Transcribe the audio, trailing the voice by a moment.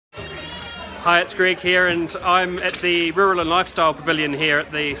Hi, it's Greg here, and I'm at the Rural and Lifestyle Pavilion here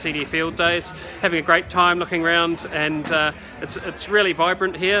at the CD Field Days, having a great time looking around, and it's really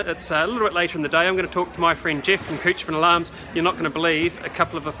vibrant here. It's a little bit later in the day. I'm going to talk to my friend Jeff from Coochman Alarms. You're not going to believe a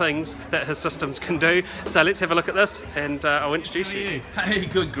couple of the things that his systems can do. So let's have a look at this, and I'll introduce you. Hey,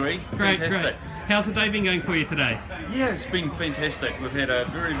 good Greg. Great, fantastic. Great. How's the day been going for you today? Yeah, it's been fantastic. We've had a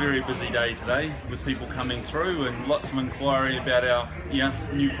very busy day today with people coming through and lots of inquiry about our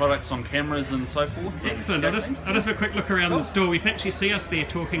new products on cameras and so forth. Excellent. I'll just have a quick look around the store. We can actually see us there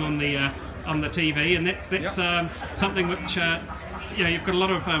talking on the TV, and that's something which you've got a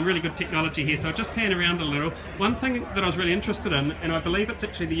lot of really good technology here. So I'll just pan around a little. One thing that I was really interested in, and I believe it's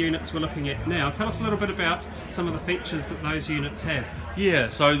actually the units we're looking at now. Tell us a little bit about some of the features that those units have. Yeah,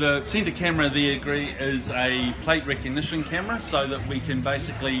 so the centre camera there, Greg, is a plate recognition camera, so that we can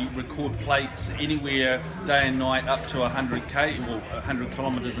basically record plates anywhere day and night up to 100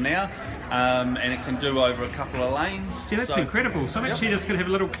 kilometres an hour, and it can do over a couple of lanes. Yeah, that's incredible. So I'm actually just going to have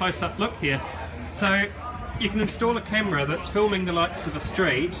a little close-up look here. So you can install a camera that's filming the likes of a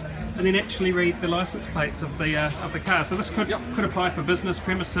street and then actually read the license plates of the car. So this could apply for business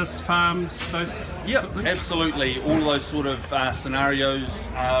premises, farms, those. Yep, absolutely. All those sort of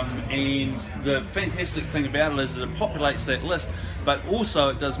scenarios. And the fantastic thing about it is that it populates that list, but also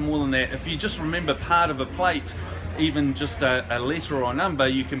it does more than that. If you just remember part of a plate, even just a letter or a number,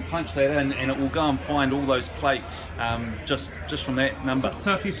 you can punch that in and it will go and find all those plates just from that number.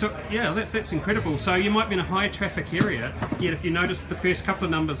 So if you that's incredible. So you might be in a high traffic area, yet if you notice the first couple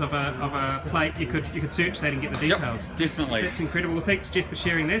of numbers of a plate, you could search that and get the details. Yep, definitely. That's incredible. Well, thanks Jeff for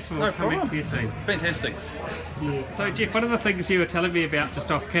sharing that. No problem. To you soon. Fantastic. Yeah. So Jeff, one of the things you were telling me about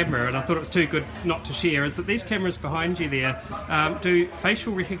just off camera, and I thought it was too good not to share, is that these cameras behind you there do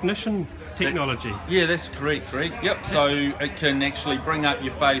facial recognition technology. Yeah, that's correct, Greg. Yep, so it can actually bring up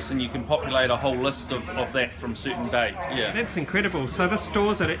your face and you can populate a whole list of that from certain date. Yeah, that's incredible. So this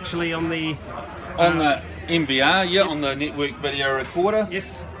stores it actually on the MVR, yes. On the network video recorder.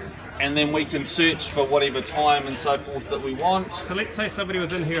 Yes. And then we can search for whatever time and so forth that we want. So let's say somebody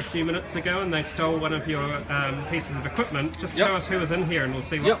was in here a few minutes ago and they stole one of your pieces of equipment. Just show us who was in here and we'll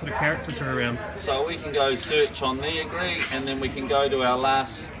see what sort of characters are around. So we can go search on there, Greg, and then we can go to our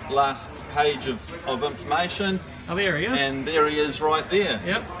last page of information. Oh, there he is. And there he is right there.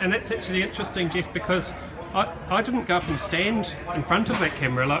 Yep, and that's actually interesting, Jeff, because I didn't go up and stand in front of that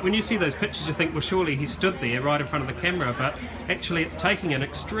camera. Like when you see those pictures you think, well surely he stood there right in front of the camera, but actually it's taking an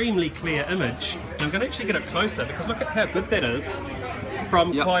extremely clear image. And I'm going to actually get it closer because look at how good that is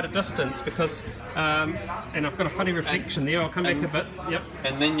from quite a distance, because and I've got a funny reflection there. I'll come back a bit. Yep.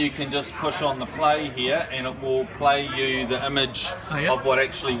 And then you can just push on the play here and it will play you the image of what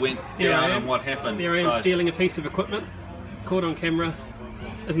actually went down and what happened. There I am stealing a piece of equipment, caught on camera.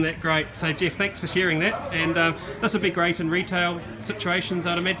 Isn't that great? So Jeff, thanks for sharing that, and this would be great in retail situations,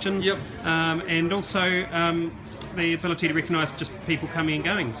 I'd imagine. Yep. And also the ability to recognise just people coming and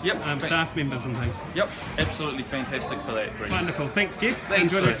going, staff members and things. Yep, absolutely fantastic for that, Greg. Wonderful, thanks Jeff. Thanks,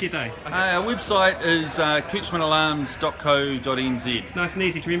 enjoy the rest of your day. Our website is coochmanalarms.co.nz. Nice and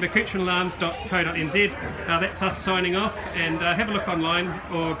easy to remember, coochmanalarms.co.nz. That's us signing off, and have a look online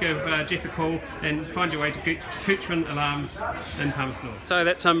or give Jeff a call and find your way to Coochman Alarms in Palmerston North. So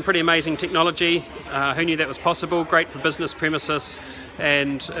that's some pretty amazing technology. Who knew that was possible? Great for business premises,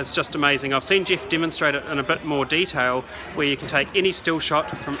 and it's just amazing. I've seen Jeff demonstrate it in a bit more detail, where you can take any still shot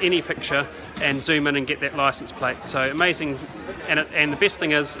from any picture and zoom in and get that license plate. So amazing, and the best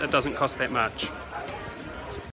thing is it doesn't cost that much.